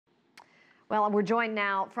Well, we're joined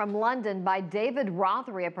now from London by David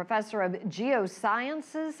Rothery, a professor of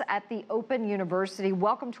geosciences at the Open University.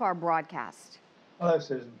 Welcome to our broadcast. Hello,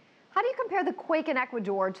 Susan. How do you compare the quake in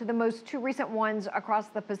Ecuador to the two recent ones across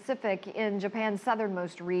the Pacific in Japan's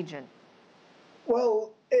southernmost region?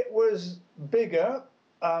 Well, it was bigger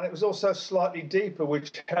and it was also slightly deeper,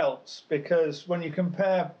 which helps because when you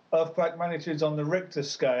compare earthquake magnitudes on the Richter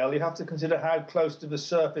scale, you have to consider how close to the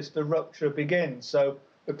surface the rupture begins. So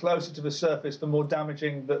the closer to the surface, the more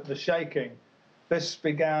damaging the shaking. This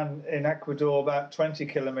began in Ecuador about 20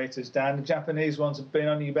 kilometers down. The Japanese ones have been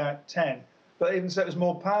only about 10. But even so, it was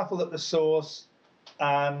more powerful at the source,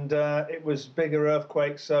 and it was bigger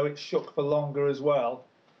earthquakes, so it shook for longer as well,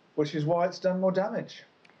 which is why it's done more damage.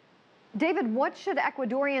 David, what should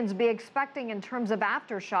Ecuadorians be expecting in terms of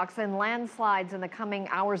aftershocks and landslides in the coming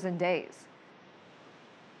hours and days?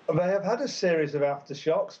 They have had a series of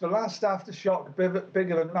aftershocks. The last aftershock,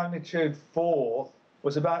 bigger than magnitude 4,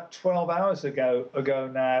 was about 12 hours ago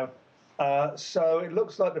now. So it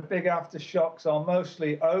looks like the big aftershocks are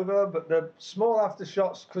mostly over, but the small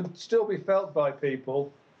aftershocks could still be felt by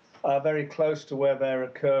people very close to where they're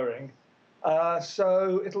occurring.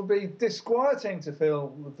 So it'll be disquieting to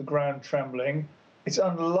feel the ground trembling. It's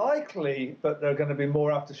unlikely that there are going to be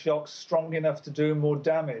more aftershocks strong enough to do more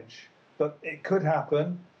damage, but it could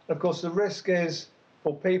happen. Of course, the risk is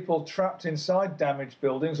for people trapped inside damaged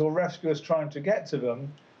buildings or rescuers trying to get to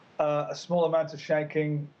them, a small amount of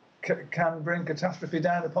shaking can bring catastrophe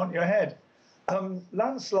down upon your head.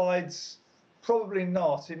 Landslides, probably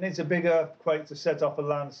not. It needs a big earthquake to set off a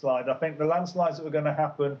landslide. I think the landslides that were going to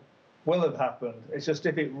happen will have happened. It's just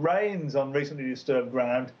if it rains on recently disturbed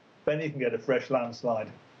ground, then you can get a fresh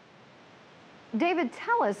landslide. David,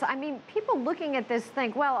 tell us, people looking at this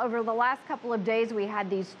think, well, over the last couple of days, we had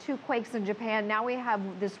these 2 quakes in Japan. Now we have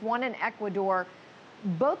this one in Ecuador.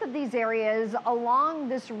 Both of these areas along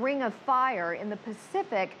this ring of fire in the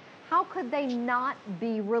Pacific, how could they not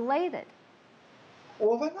be related?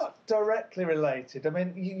 Well, they're not directly related.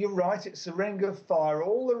 You're right, it's a ring of fire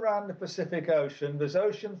all around the Pacific Ocean. There's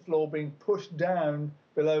ocean floor being pushed down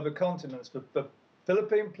below the continents. The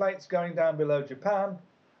Philippine plate's going down below Japan,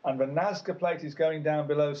 and the Nazca plate is going down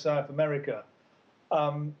below South America.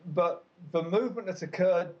 But the movement that's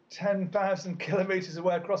occurred 10,000 kilometers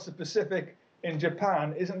away across the Pacific in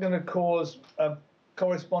Japan isn't going to cause a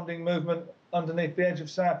corresponding movement underneath the edge of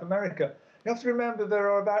South America. You have to remember there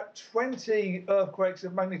are about 20 earthquakes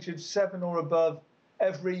of magnitude 7 or above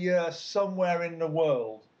every year somewhere in the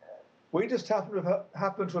world. We just happen to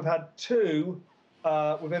have had 2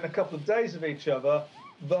 within a couple of days of each other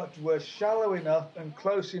that were shallow enough and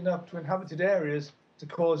close enough to inhabited areas to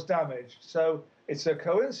cause damage. So it's a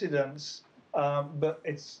coincidence, but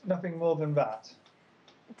it's nothing more than that.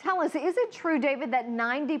 Tell us, is it true, David, that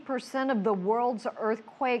 90% of the world's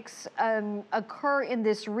earthquakes occur in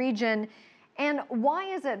this region? And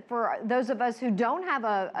why is it, for those of us who don't have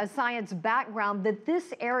a science background, that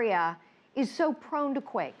this area is so prone to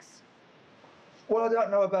quakes? Well, I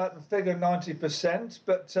don't know about the figure 90%,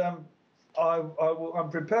 but I'm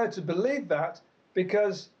prepared to believe that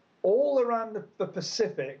because all around the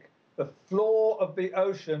Pacific, the floor of the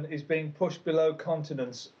ocean is being pushed below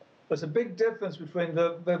continents. There's a big difference between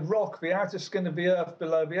the rock, the outer skin of the Earth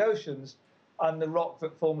below the oceans, and the rock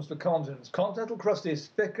that forms the continents. Continental crust is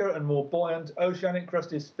thicker and more buoyant. Oceanic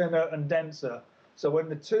crust is thinner and denser. So when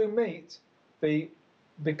the two meet,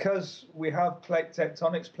 because we have plate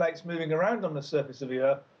tectonics, plates moving around on the surface of the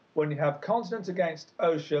Earth, when you have continent against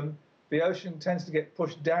ocean, the ocean tends to get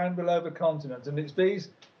pushed down below the continent. And it's these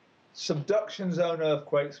subduction zone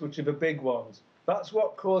earthquakes which are the big ones. That's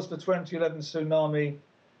what caused the 2011 tsunami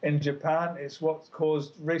in Japan. It's what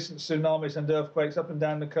caused recent tsunamis and earthquakes up and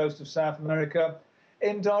down the coast of South America.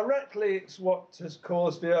 Indirectly, it's what has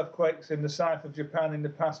caused the earthquakes in the south of Japan in the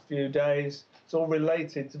past few days. It's all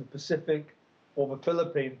related to the Pacific or the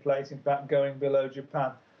Philippine plate, in fact, going below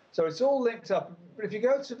Japan. So it's all linked up. But if you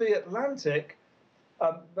go to the Atlantic,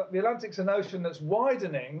 the Atlantic's an ocean that's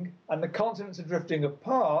widening and the continents are drifting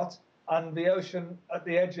apart, and the ocean at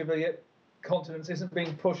the edge of the continents isn't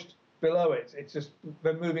being pushed below it. It's just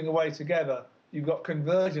they're moving away together. You've got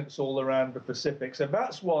convergence all around the Pacific. So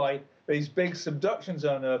that's why these big subduction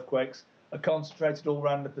zone earthquakes are concentrated all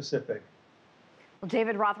around the Pacific. Well,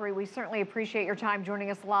 David Rothery, we certainly appreciate your time joining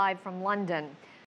us live from London.